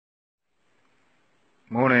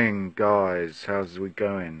Morning guys, how's we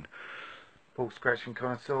going? Pork scratching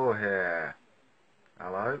connoisseur here.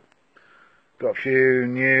 Hello. Got a few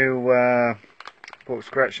new pork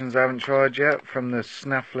scratchings I haven't tried yet from the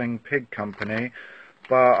Snaffling Pig Company,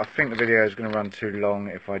 but I think the video is going to run too long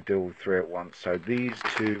if I do all three at once, so these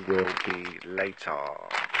two will be later.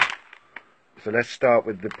 So let's start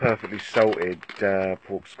with the perfectly salted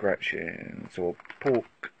pork scratchings, or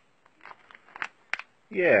pork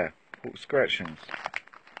scratchings.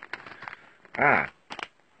 Ah,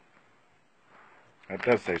 that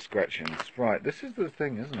does say scratchings. Right, this is the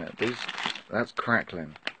thing, isn't it? That's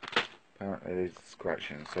crackling. Apparently these are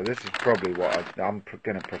scratchings. So this is probably what I'm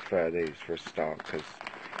going to prefer these for a start, because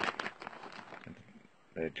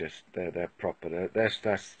they're proper.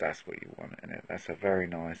 That's what you want in it. That's a very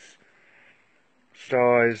nice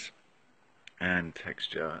size and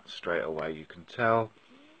texture straight away. You can tell.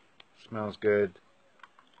 Smells good.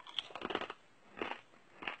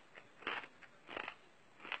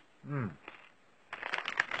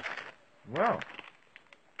 Well,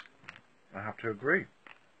 I have to agree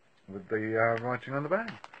with the writing on the bag.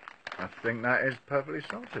 I think that is perfectly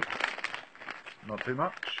salted. Not too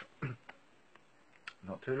much,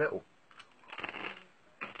 not too little,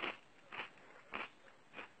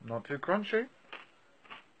 not too crunchy,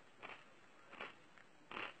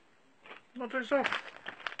 not too soft.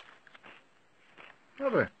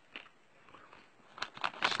 Lovely.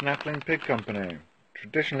 Snaffling Pig Company.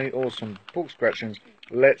 Traditionally awesome pork scratchings.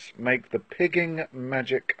 Let's make the pigging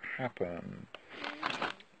magic happen.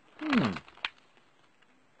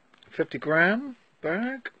 50-gram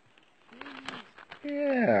bag.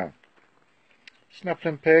 Yeah.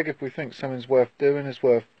 Snaffling pig, if we think something's worth doing, is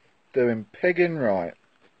worth doing pigging right.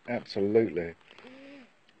 Absolutely.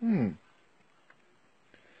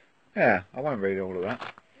 Yeah, I won't read all of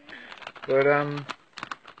that. But, I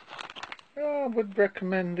would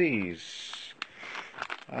recommend these.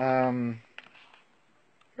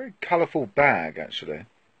 Very colourful bag, actually.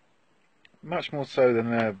 Much more so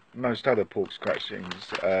than most other pork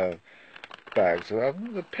scratchings bags.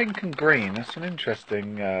 The pink and green, that's an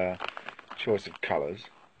interesting choice of colours.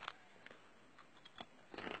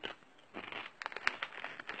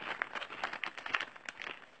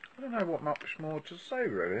 I don't know what much more to say,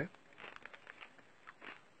 really.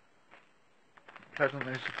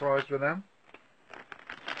 Pleasantly surprised with them.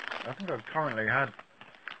 I think I've currently had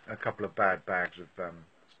a couple of bad bags of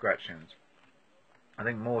scratchings. I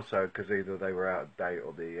think more so because either they were out of date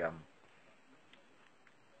or the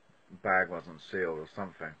bag wasn't sealed or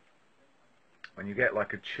something. When you get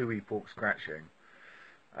like a chewy pork scratching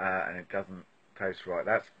and it doesn't taste right,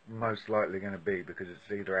 that's most likely going to be because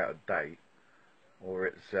it's either out of date or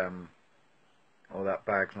it's or that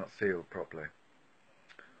bag's not sealed properly.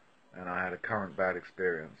 And I had a current bad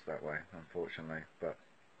experience that way, unfortunately. But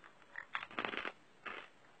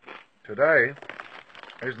today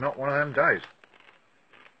is not one of them days.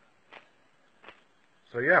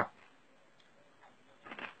 So yeah,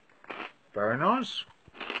 very nice.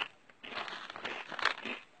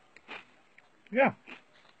 Yeah,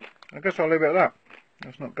 I guess I'll leave it at that.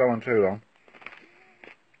 Let's not go on too long.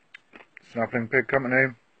 Snaffling Pig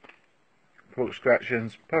Company, pork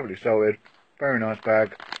scratchings, perfectly salted, very nice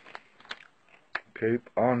bag. Keep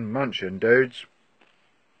on munching, dudes.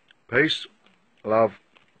 Peace, love,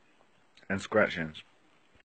 and scratchings.